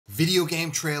Video game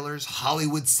trailers,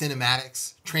 Hollywood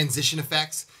cinematics, transition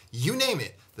effects, you name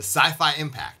it, the sci-fi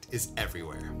impact is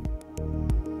everywhere.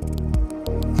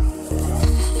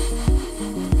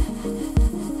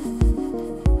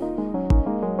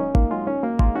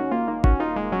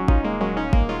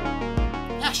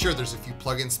 Yeah, sure, there's a few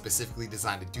plugins specifically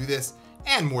designed to do this,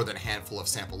 and more than a handful of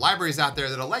sample libraries out there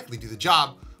that'll likely do the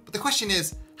job, but the question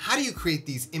is, how do you create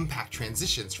these impact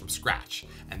transitions from scratch?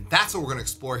 And that's what we're gonna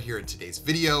explore here in today's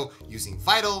video, using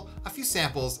Vital, a few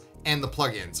samples, and the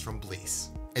plugins from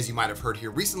BLEASS. As you might have heard here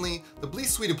recently, the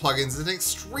BLEASS suite of plugins is an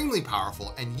extremely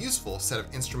powerful and useful set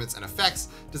of instruments and effects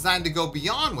designed to go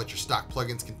beyond what your stock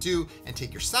plugins can do and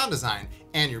take your sound design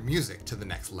and your music to the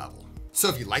next level. So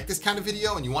if you like this kind of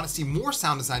video and you want to see more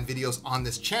sound design videos on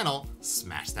this channel,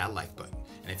 smash that like button.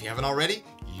 And if you haven't already,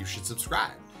 you should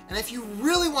subscribe. And if you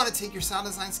really want to take your sound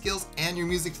design skills and your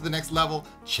music to the next level,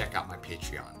 check out my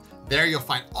Patreon. There you'll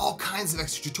find all kinds of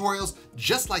extra tutorials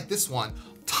just like this one,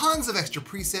 tons of extra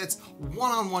presets,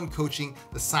 one-on-one coaching,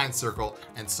 the science circle,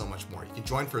 and so much more. You can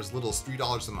join for as little as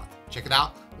 $3 a month. Check it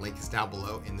out, link is down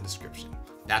below in the description.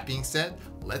 That being said,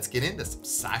 let's get into some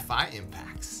sci-fi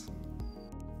impacts.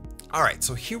 All right,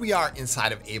 so here we are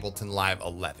inside of Ableton Live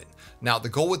 11. Now, the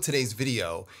goal with today's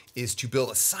video is to build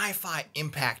a sci-fi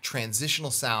impact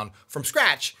transitional sound from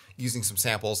scratch using some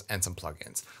samples and some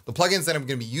plugins. The plugins that I'm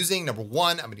gonna be using, number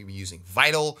one, I'm gonna be using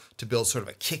Vital to build sort of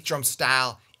a kick drum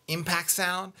style impact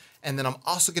sound. And then I'm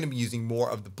also gonna be using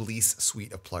more of the BLEASS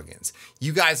suite of plugins.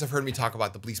 You guys have heard me talk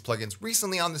about the BLEASS plugins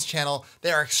recently on this channel.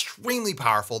 They are extremely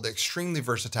powerful, they're extremely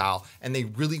versatile, and they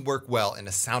really work well in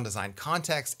a sound design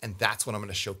context, and that's what I'm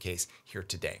gonna showcase here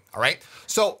today, all right?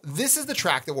 So this is the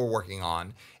track that we're working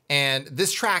on, and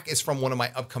this track is from one of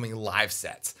my upcoming live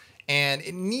sets. And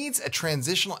it needs a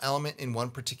transitional element in one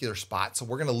particular spot. So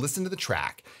we're gonna listen to the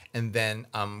track and then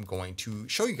I'm going to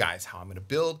show you guys how I'm gonna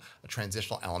build a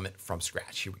transitional element from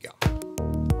scratch. Here we go.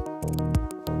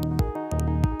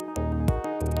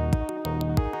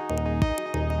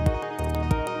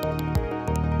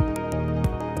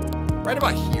 Right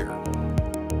about here.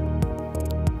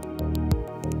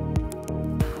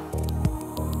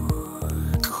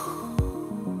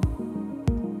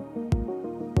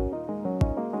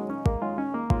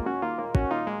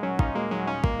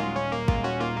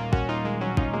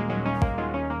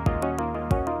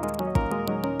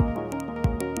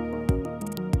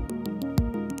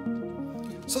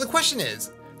 So the question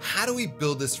is, how do we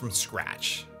build this from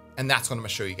scratch? And that's what I'm gonna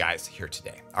show you guys here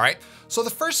today, all right? So the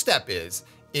first step is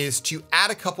to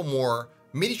add a couple more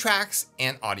MIDI tracks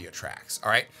and audio tracks,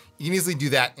 all right? You can easily do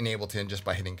that in Ableton just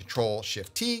by hitting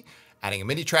Control-Shift-T, adding a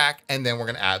MIDI track, and then we're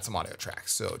gonna add some audio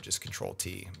tracks. So just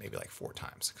Control-T, maybe like 4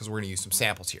 times, because we're gonna use some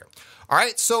samples here. All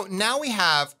right, so now we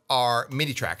have our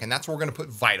MIDI track, and that's where we're gonna put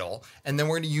Vital, and then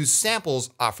we're gonna use samples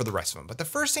for the rest of them. But the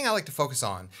first thing I like to focus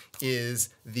on is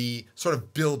the sort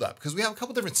of build-up, because we have a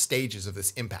couple different stages of this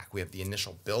impact. We have the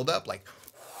initial build-up, like,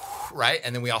 right?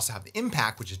 And then we also have the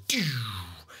impact, which is,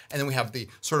 and then we have the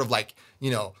sort of like,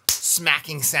 you know,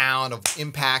 smacking sound of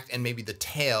impact, and maybe the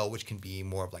tail, which can be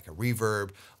more of like a reverb.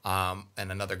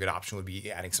 And another good option would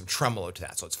be adding some tremolo to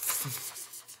that. So it's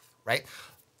right?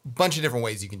 Bunch of different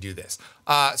ways you can do this.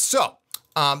 The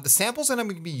samples that I'm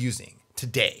gonna be using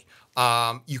today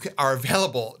are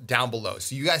available down below.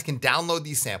 So you guys can download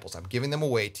these samples. I'm giving them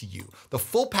away to you. The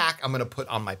full pack I'm gonna put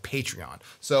on my Patreon.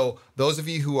 So those of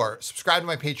you who are subscribed to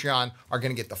my Patreon are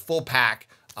gonna get the full pack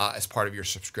as part of your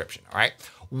subscription, all right?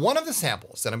 One of the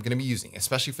samples that I'm gonna be using,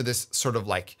 especially for this sort of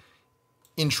like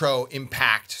intro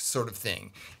impact sort of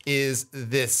thing, is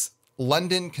this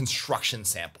London construction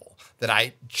sample that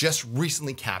I just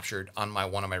recently captured on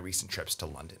one of my recent trips to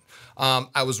London.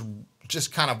 I was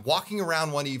just kind of walking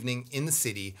around one evening in the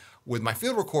city with my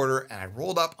field recorder, and I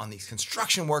rolled up on these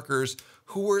construction workers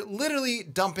who were literally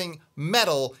dumping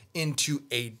metal into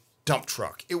a dump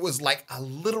truck. It was like a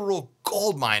literal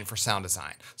gold mine for sound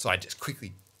design. So I just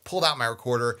quickly pulled out my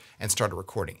recorder and started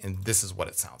recording, and this is what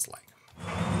it sounds like.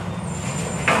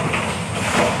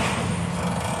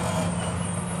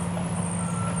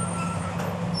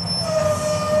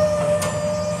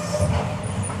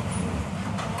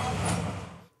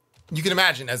 You can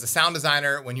imagine, as a sound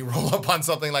designer, when you roll up on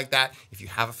something like that, if you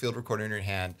have a field recorder in your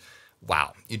hand,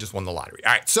 wow, you just won the lottery.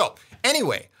 All right, so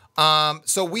anyway,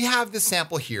 so we have this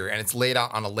sample here, and it's laid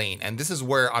out on a lane, and this is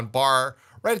where on bar,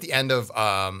 right at the end of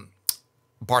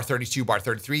bar 32, bar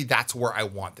 33, that's where I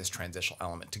want this transitional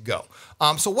element to go.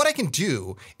 So what I can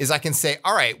do is I can say,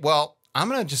 all right, well, I'm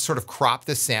gonna just sort of crop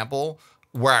this sample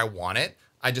where I want it.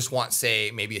 I just want,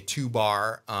 say, maybe a 2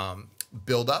 bar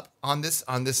buildup on this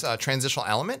transitional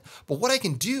element. But what I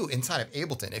can do inside of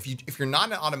Ableton, if you're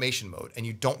not in automation mode and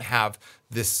you don't have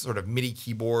this sort of MIDI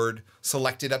keyboard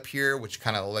selected up here, which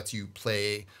kind of lets you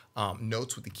play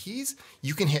notes with the keys,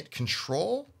 you can hit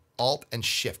Control, Alt, and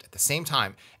Shift at the same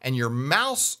time, and your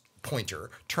mouse pointer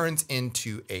turns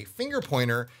into a finger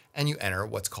pointer, and you enter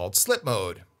what's called slip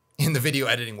mode in the video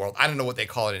editing world. I don't know what they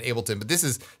call it in Ableton, but this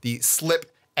is the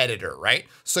slip editor, right?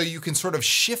 So you can sort of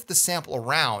shift the sample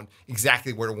around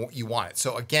exactly where you want it.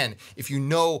 So again, if you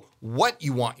know what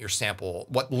you want your sample,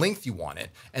 what length you want it,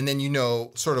 and then you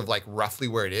know sort of like roughly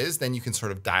where it is, then you can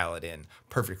sort of dial it in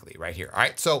perfectly right here. All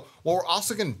right, so what we're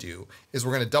also gonna do is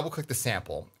we're gonna double click the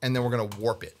sample and then we're gonna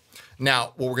warp it.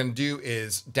 Now, what we're gonna do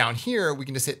is down here, we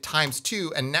can just hit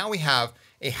 ×2, and now we have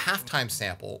a halftime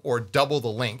sample or double the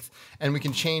length, and we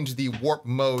can change the warp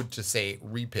mode to say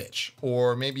repitch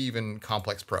or maybe even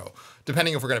complex pro,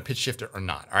 depending if we're gonna pitch shift it or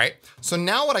not, all right? So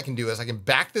now what I can do is I can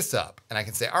back this up and I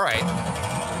can say, all right,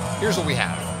 here's what we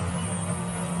have.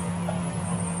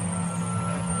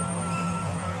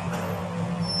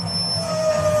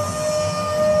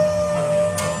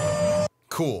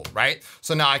 Cool, right?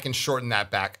 So now I can shorten that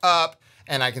back up.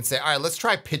 And I can say, all right, let's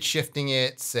try pitch shifting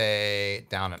it, say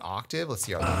down an octave. Let's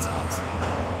see how that sounds.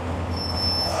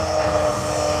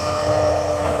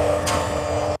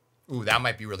 Ooh, that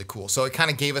might be really cool. So it kind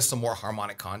of gave us some more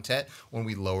harmonic content when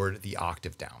we lowered the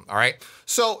octave down, all right?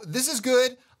 So this is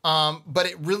good, but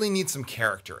it really needs some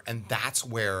character, and that's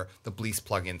where the BLEASS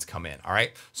plugins come in, all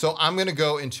right? So I'm gonna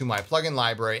go into my plugin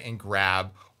library and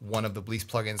grab one of the BLEASS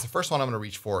plugins. The first one I'm gonna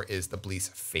reach for is the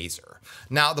BLEASS Phaser.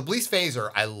 Now, the BLEASS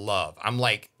Phaser, I love. I'm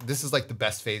like, this is like the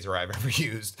best phaser I've ever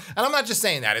used. And I'm not just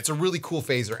saying that, it's a really cool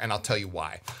phaser, and I'll tell you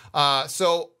why.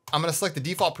 So I'm gonna select the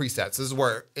default presets. This is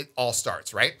where it all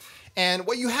starts, right? And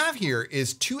what you have here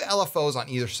is 2 LFOs on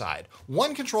either side.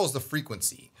 One controls the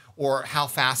frequency, or how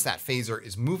fast that phaser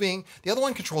is moving. The other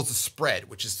one controls the spread,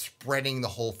 which is spreading the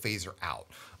whole phaser out.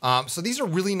 So these are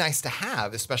really nice to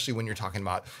have, especially when you're talking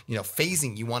about, you know,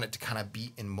 phasing. You want it to kind of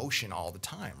be in motion all the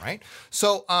time, right?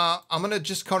 So I'm gonna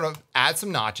just kind of add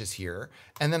some notches here,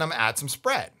 and then I'm gonna add some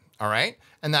spread, all right?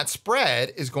 And that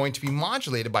spread is going to be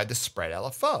modulated by the spread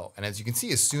LFO. And as you can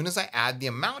see, as soon as I add the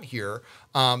amount here,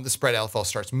 the spread LFO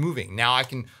starts moving. Now I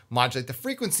can modulate the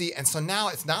frequency, and so now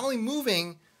it's not only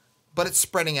moving, but it's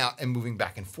spreading out and moving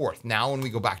back and forth. Now when we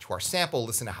go back to our sample,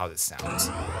 listen to how this sounds.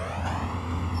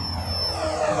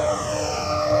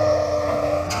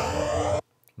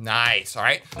 Nice, all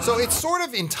right? So it's sort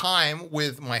of in time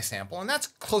with my sample, and that's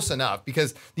close enough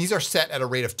because these are set at a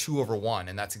rate of 2/1,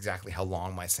 and that's exactly how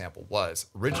long my sample was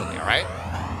originally, all right?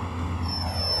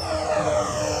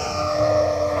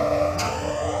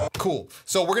 Cool.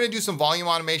 So we're gonna do some volume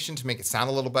automation to make it sound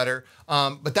a little better.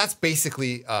 But that's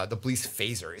basically the BLEASS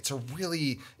phaser.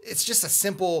 It's just a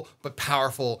simple but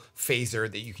powerful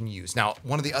phaser that you can use. Now,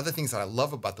 one of the other things that I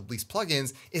love about the BLEASS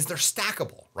plugins is they're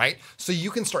stackable, right? So you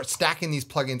can start stacking these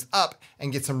plugins up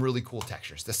and get some really cool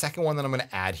textures. The second one that I'm gonna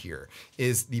add here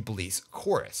is the BLEASS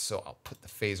chorus. So I'll put the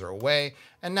phaser away,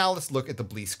 and now let's look at the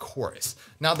BLEASS chorus.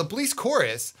 Now the BLEASS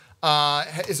chorus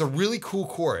is a really cool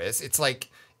chorus. It's like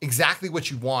exactly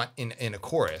what you want in a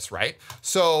chorus, right?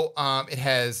 So it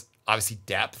has obviously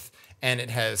depth, and it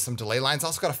has some delay lines.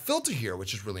 Also got a filter here,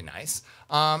 which is really nice.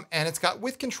 And it's got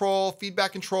width control,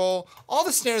 feedback control, all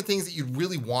the standard things that you'd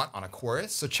really want on a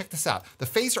chorus. So check this out. The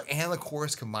phaser and the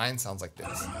chorus combined sounds like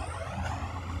this.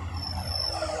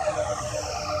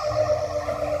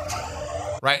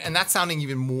 Right, and that's sounding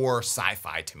even more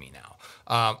sci-fi to me now.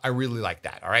 I really like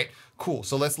that, all right? Cool,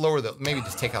 so let's lower maybe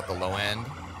just take out the low end.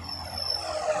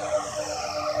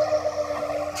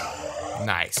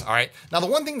 Nice, all right? Now, the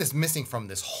one thing that's missing from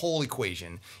this whole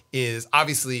equation is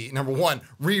obviously, number one,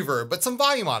 reverb, but some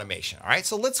volume automation, all right?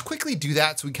 So let's quickly do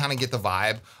that so we kind of get the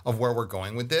vibe of where we're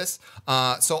going with this.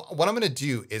 So what I'm gonna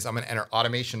do is I'm gonna enter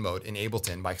automation mode in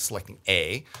Ableton by selecting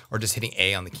A, or just hitting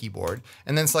A on the keyboard,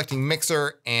 and then selecting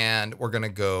mixer, and we're gonna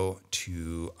go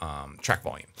to track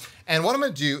volume. And what I'm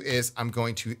gonna do is I'm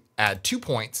going to add 2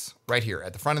 points right here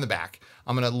at the front and the back.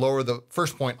 I'm gonna lower the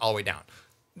first point all the way down.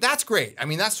 That's great. I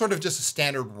mean, that's sort of just a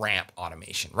standard ramp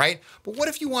automation, right? But what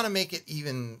if you want to make it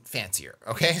even fancier?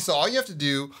 Okay, so all you have to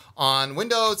do on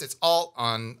Windows, it's Alt,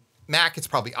 on Mac, it's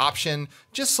probably Option.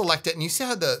 Just select it, and you see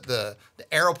how the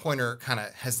arrow pointer kind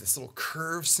of has this little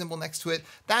curve symbol next to it?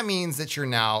 That means that you're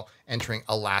now entering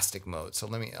elastic mode. So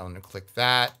I'm gonna click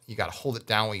that. You got to hold it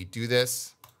down while you do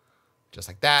this, just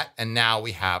like that. And now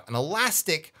we have an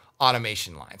elastic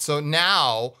automation line. So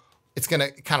now it's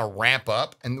gonna kind of ramp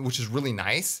up, and which is really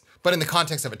nice. But in the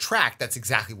context of a track, that's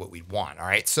exactly what we'd want, all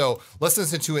right? So let's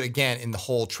listen to it again in the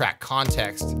whole track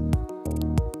context.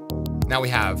 Now we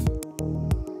have,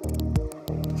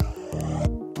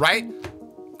 right?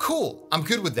 Cool, I'm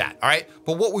good with that, all right?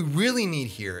 But what we really need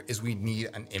here is we need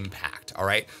an impact, all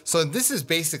right? So this is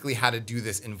basically how to do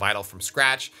this in Vital from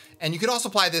scratch. And you could also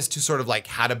apply this to sort of like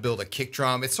how to build a kick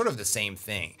drum. It's sort of the same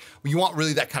thing. You want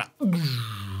really that kind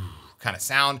of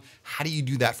sound. How do you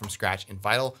do that from scratch in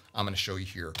Vital? I'm gonna show you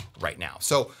here right now.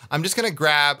 So I'm just gonna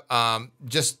grab,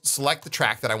 just select the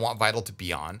track that I want Vital to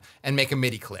be on and make a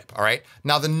MIDI clip, all right?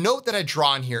 Now the note that I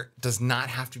draw in here does not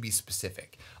have to be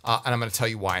specific. And I'm gonna tell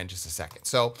you why in just a second.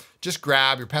 So just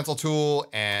grab your pencil tool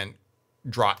and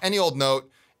draw any old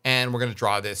note, and we're gonna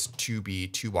draw this to be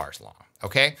 2 bars long,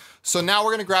 okay? So now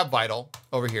we're gonna grab Vital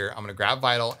over here. I'm gonna grab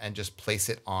Vital and just place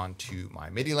it onto my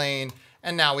MIDI lane.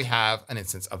 And now we have an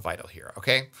instance of Vital here,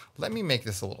 okay? Let me make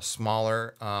this a little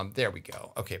smaller. There we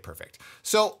go. Okay, perfect.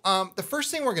 So the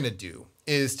first thing we're gonna do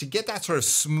is to get that sort of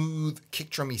smooth kick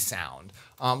drummy sound,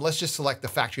 let's just select the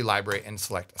factory library and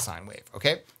select a sine wave,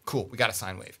 okay? Cool, we got a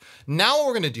sine wave. Now what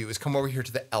we're gonna do is come over here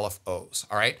to the LFOs,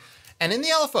 all right? And in the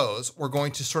LFOs, we're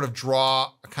going to sort of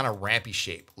draw a kind of rampy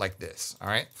shape like this, all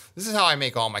right? This is how I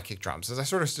make all my kick drums, is I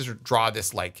sort of just draw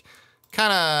this like,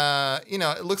 kind of, you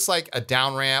know, it looks like a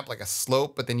down ramp, like a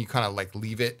slope, but then you kind of like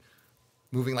leave it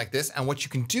moving like this. And what you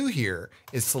can do here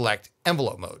is select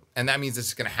envelope mode. And that means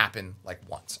it's gonna happen like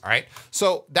once, all right?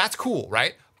 So that's cool,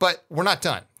 right? But we're not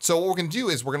done. So what we're gonna do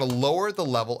is we're gonna lower the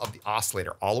level of the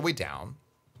oscillator all the way down,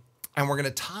 and we're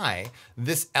gonna tie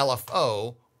this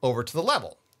LFO over to the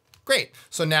level. Great.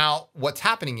 So now what's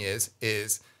happening is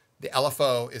the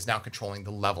LFO is now controlling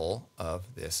the level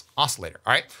of this oscillator,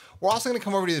 all right? We're also gonna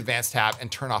come over to the advanced tab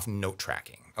and turn off note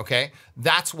tracking, okay?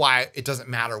 That's why it doesn't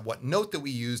matter what note that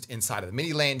we used inside of the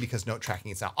MIDI lane, because note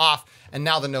tracking is now off, and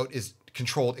now the note is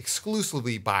controlled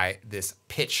exclusively by this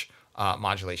pitch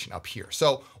modulation up here.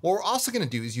 So what we're also gonna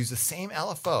do is use the same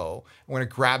LFO, and we're gonna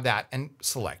grab that and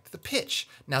select the pitch.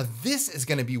 Now this is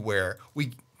gonna be where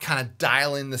we kind of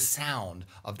dial in the sound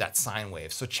of that sine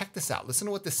wave. So check this out. Listen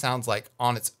to what this sounds like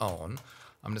on its own.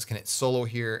 I'm just gonna hit solo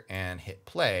here and hit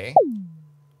play,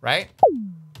 right?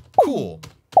 Cool.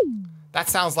 That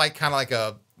sounds like kind of like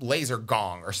a laser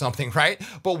gong or something, right?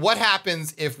 But what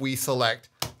happens if we select,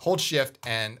 hold shift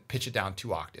and pitch it down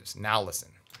 2 octaves? Now listen.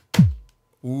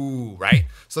 Ooh, right?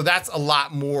 So that's a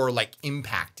lot more like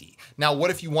impacty. Now,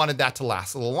 what if you wanted that to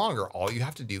last a little longer? All you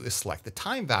have to do is select the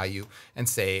time value and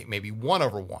say maybe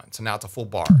 1/1. So now it's a full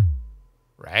bar,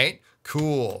 right?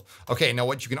 Cool. Okay, now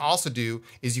what you can also do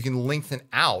is you can lengthen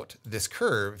out this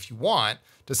curve if you want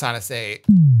to kind of say,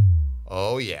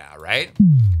 oh yeah, right?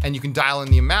 And you can dial in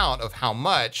the amount of how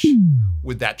much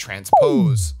with that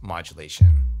transpose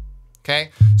modulation,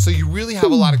 okay? So you really have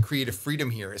a lot of creative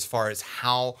freedom here as far as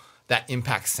how that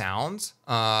impact sounds,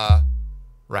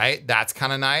 right? That's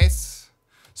kind of nice.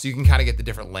 So you can kind of get the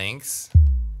different lengths,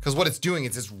 because what it's doing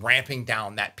is it's ramping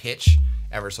down that pitch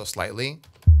ever so slightly.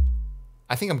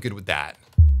 I think I'm good with that,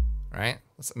 right?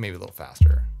 Let's maybe a little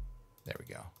faster. There we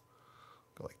go.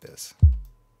 Go like this.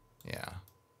 Yeah.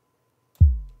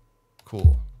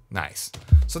 Cool. Nice.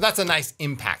 So that's a nice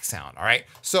impact sound, all right?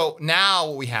 So now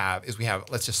what we have is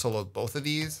let's just solo both of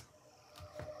these.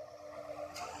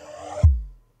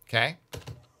 Okay.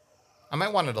 I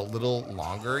might want it a little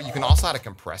longer. You can also add a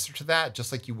compressor to that,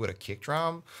 just like you would a kick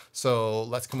drum. So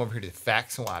let's come over here to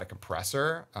effects and we'll add a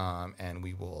compressor, and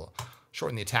we will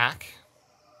shorten the attack.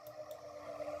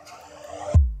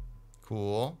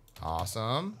 Cool,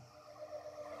 awesome.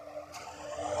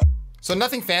 So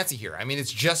nothing fancy here. I mean,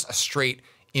 it's just a straight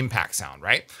impact sound,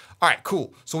 right? All right,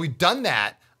 cool. So we've done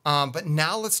that. But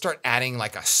now let's start adding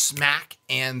like a smack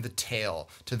and the tail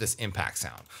to this impact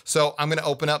sound. So I'm gonna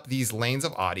open up these lanes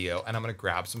of audio and I'm gonna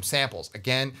grab some samples.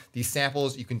 Again, these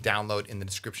samples you can download in the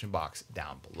description box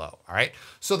down below, all right?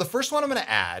 So the first one I'm gonna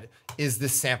add is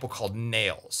this sample called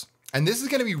Nails. And this is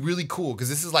gonna be really cool because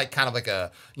this is like kind of like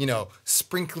a, you know,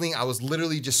 sprinkling. I was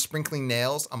literally just sprinkling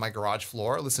nails on my garage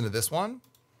floor. Listen to this one.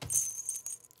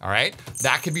 All right,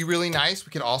 that could be really nice.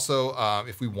 We could also,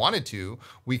 if we wanted to,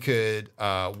 we could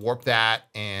warp that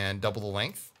and double the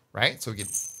length, right? So we could,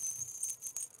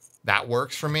 that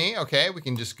works for me. Okay, we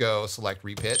can just go select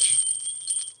repitch.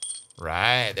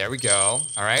 Right, there we go.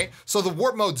 All right, so the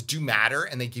warp modes do matter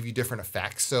and they give you different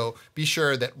effects. So be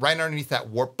sure that right underneath that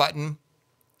warp button,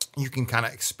 you can kind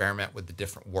of experiment with the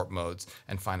different warp modes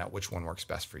and find out which one works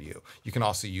best for you. You can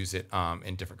also use it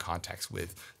in different contexts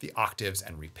with the octaves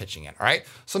and repitching it, all right?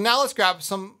 So now let's grab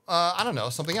some, I don't know,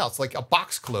 something else, like a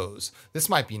box close. This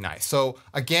might be nice. So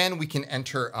again, we can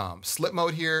enter slip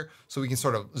mode here, so we can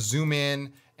sort of zoom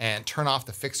in and turn off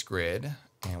the fixed grid,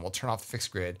 and we'll turn off the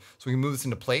fixed grid. So we can move this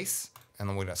into place, and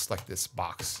then we're gonna select this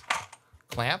box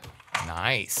clamp.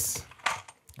 Nice.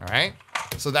 All right,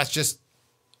 so that's just,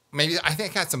 maybe, I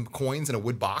think I got some coins in a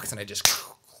wood box and I just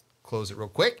close it real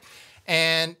quick.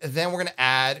 And then we're gonna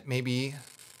add maybe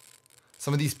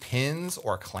some of these pins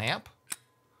or a clamp.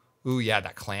 Ooh, yeah,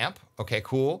 that clamp. Okay,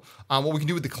 cool. What we can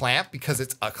do with the clamp, because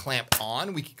it's a clamp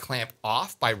on, we can clamp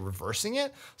off by reversing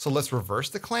it. So let's reverse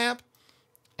the clamp.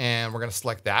 And we're gonna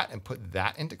select that and put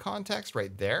that into context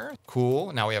right there.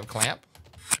 Cool, now we have a clamp.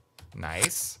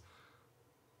 Nice.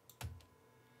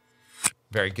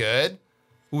 Very good.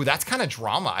 Ooh, that's kind of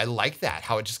drama. I like that,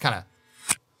 how it just kind of,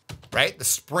 right? The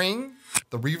spring,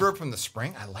 the reverb from the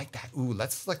spring, I like that. Ooh,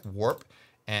 let's like warp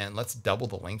and let's double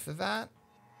the length of that.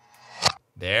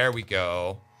 There we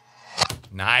go.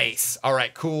 Nice. All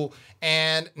right, cool.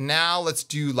 And now let's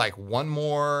do like one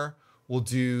more. We'll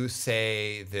do,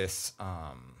 say, this,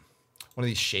 one of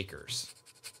these shakers.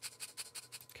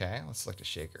 Okay, let's select a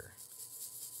shaker.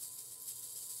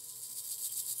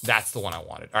 That's the one I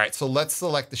wanted. All right, so let's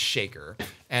select the shaker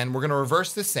and we're gonna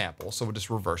reverse this sample. So we'll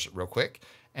just reverse it real quick.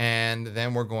 And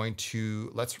then we're going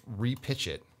to, let's re-pitch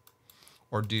it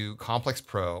or do Complex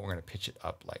Pro. We're gonna pitch it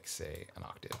up like, say, an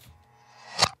octave.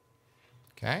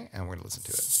 Okay, and we're gonna listen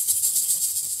to it.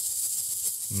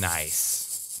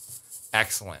 Nice.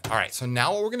 Excellent. All right, so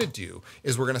now what we're gonna do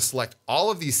is we're gonna select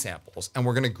all of these samples and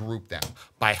we're gonna group them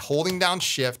by holding down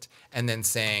Shift and then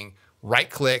saying right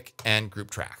click and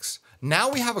group tracks.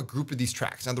 Now we have a group of these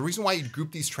tracks. Now the reason why you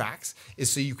group these tracks is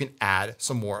so you can add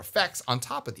some more effects on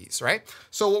top of these, right?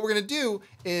 So what we're gonna do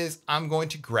is I'm going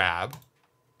to grab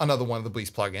another one of the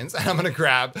BLEASS plugins, and I'm gonna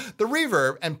grab the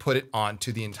reverb and put it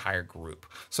onto the entire group.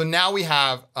 So now we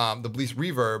have the BLEASS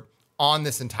reverb on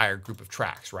this entire group of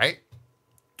tracks, right?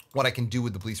 What I can do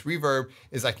with the BLEASS reverb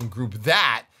is I can group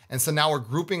that, and so now we're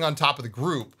grouping on top of the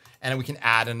group, and we can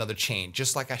add another chain,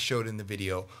 just like I showed in the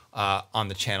video on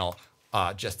the channel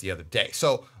just the other day.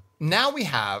 So now we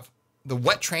have the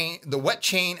wet chain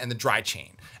and the dry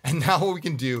chain. And now what we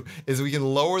can do is we can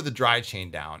lower the dry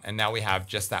chain down. And now we have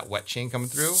just that wet chain coming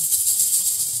through.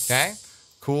 Okay,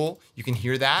 cool. You can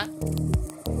hear that.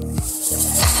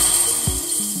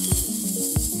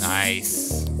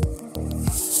 Nice.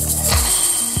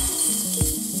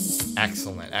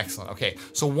 Excellent, excellent. Okay,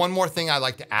 so one more thing I'd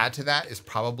like to add to that is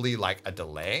probably like a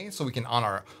delay. So we can, on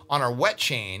our wet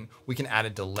chain, we can add a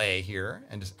delay here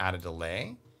and just add a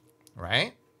delay,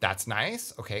 right? That's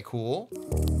nice. Okay, cool.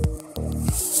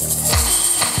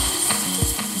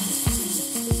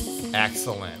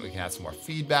 Excellent. We can add some more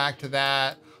feedback to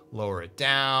that, lower it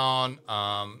down.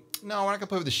 No, we're not gonna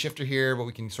play with the shifter here, but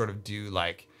we can sort of do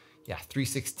like, yeah,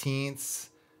 3/16.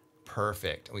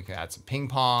 Perfect. We can add some ping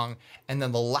pong. And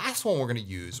then the last one we're gonna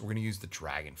use the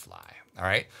Dragonfly, all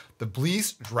right? The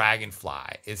BLEASS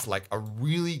Dragonfly is like a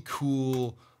really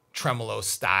cool tremolo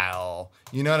style,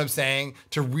 you know what I'm saying?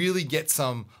 To really get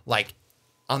some, like,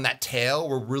 on that tail,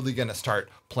 we're really gonna start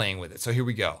playing with it. So here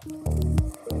we go.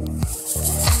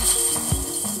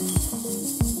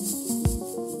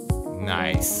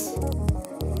 Nice.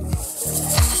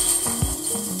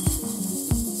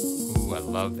 Ooh, I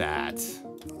love that.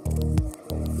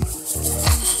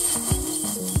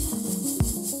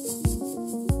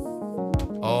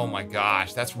 Oh my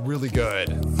gosh, that's really good.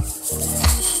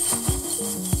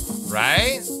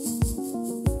 Right?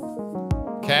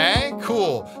 Okay,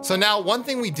 cool. So now one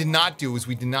thing we did not do is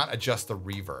we did not adjust the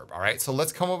reverb, all right? So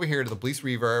let's come over here to the BLEASS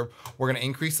reverb. We're gonna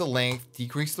increase the length,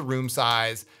 decrease the room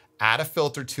size, add a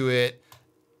filter to it,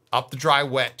 up the dry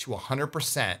wet to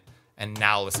 100%, and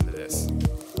now listen to this.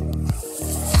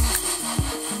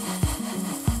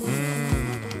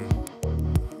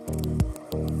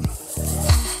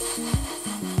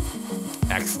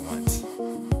 Excellent.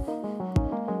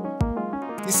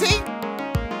 You see?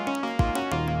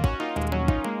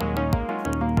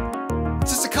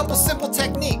 It's just a couple simple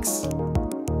techniques.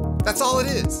 That's all it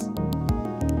is.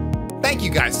 Thank you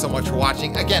guys so much for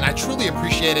watching. Again, I truly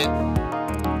appreciate it.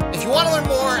 If you want to learn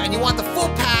more and you want the full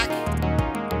pack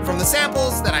from the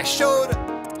samples that I showed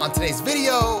on today's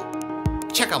video,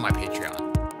 check out my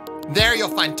Patreon. There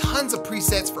you'll find tons of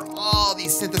presets for all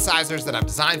these synthesizers that I've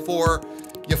designed for.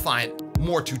 You'll find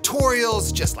more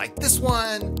tutorials just like this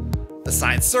one, the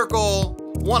Science Circle,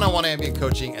 one-on-one ambient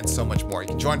coaching, and so much more. You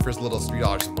can join for as little as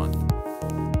 $3 a month.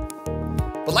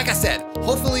 But like I said,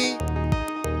 hopefully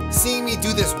seeing me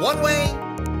do this one way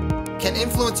can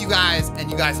influence you guys,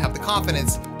 and you guys have the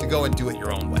confidence to go and do it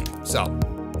your own way. So,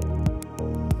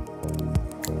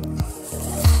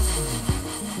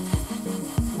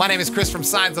 my name is Chris from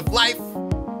Signs of Life.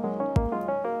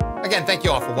 Again, thank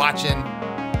you all for watching.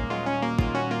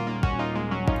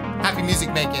 Happy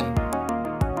music making.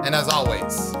 And as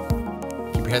always,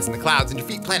 keep your heads in the clouds and your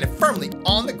feet planted firmly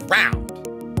on the ground.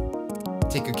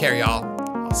 Take good care, y'all.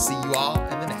 I'll see you all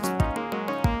in the next one.